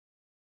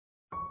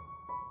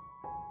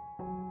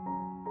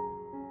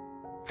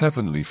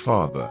Heavenly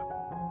Father,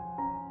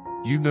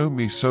 you know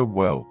me so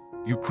well,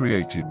 you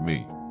created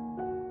me.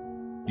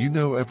 You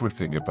know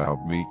everything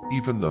about me,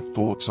 even the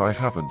thoughts I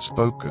haven't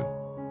spoken.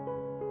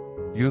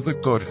 You're the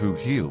God who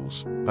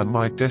heals, and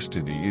my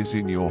destiny is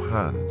in your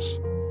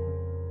hands.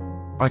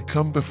 I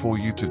come before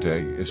you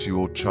today as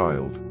your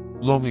child,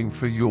 longing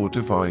for your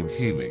divine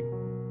healing.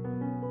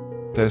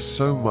 There's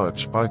so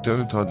much I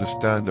don't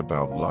understand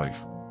about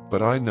life,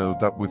 but I know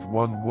that with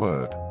one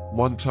word,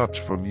 one touch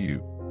from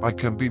you, I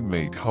can be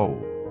made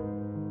whole.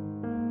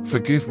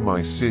 Forgive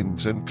my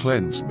sins and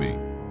cleanse me.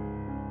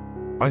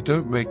 I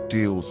don't make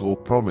deals or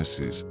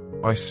promises,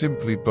 I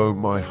simply bow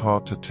my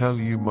heart to tell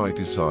you my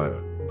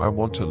desire. I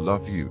want to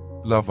love you,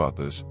 love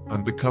others,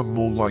 and become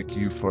more like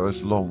you for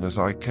as long as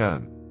I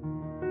can.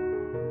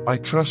 I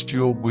trust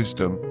your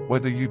wisdom,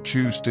 whether you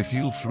choose to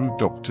heal through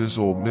doctors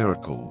or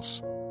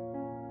miracles.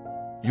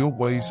 Your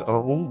ways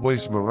are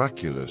always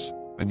miraculous,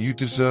 and you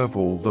deserve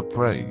all the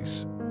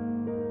praise.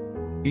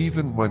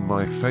 Even when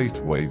my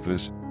faith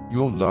wavers,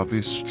 your love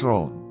is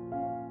strong.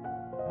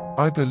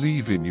 I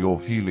believe in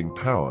your healing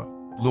power,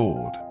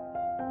 Lord.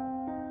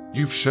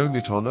 You've shown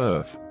it on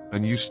earth,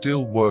 and you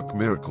still work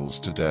miracles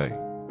today.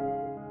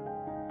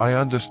 I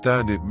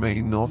understand it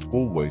may not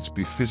always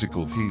be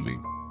physical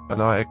healing,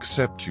 and I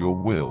accept your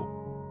will.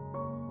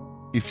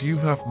 If you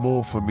have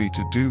more for me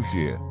to do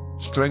here,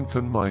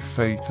 strengthen my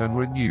faith and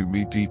renew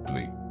me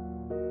deeply.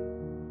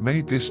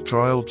 May this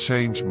trial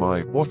change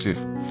my what-if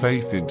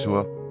faith into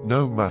a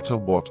no matter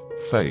what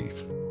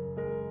faith.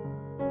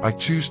 I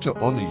choose to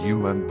honor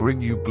you and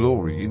bring you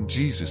glory in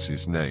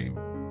Jesus' name.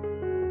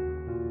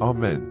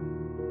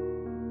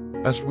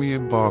 Amen. As we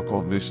embark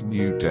on this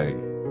new day,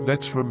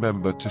 let's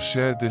remember to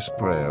share this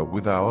prayer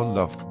with our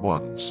loved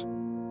ones.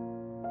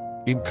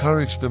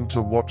 Encourage them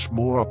to watch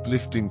more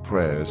uplifting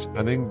prayers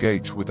and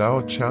engage with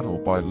our channel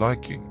by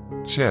liking,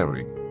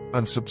 sharing,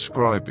 and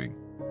subscribing.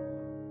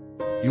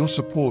 Your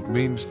support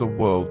means the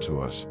world to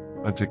us,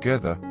 and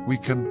together we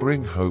can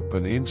bring hope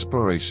and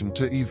inspiration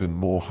to even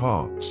more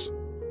hearts.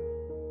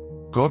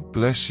 God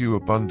bless you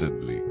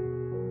abundantly.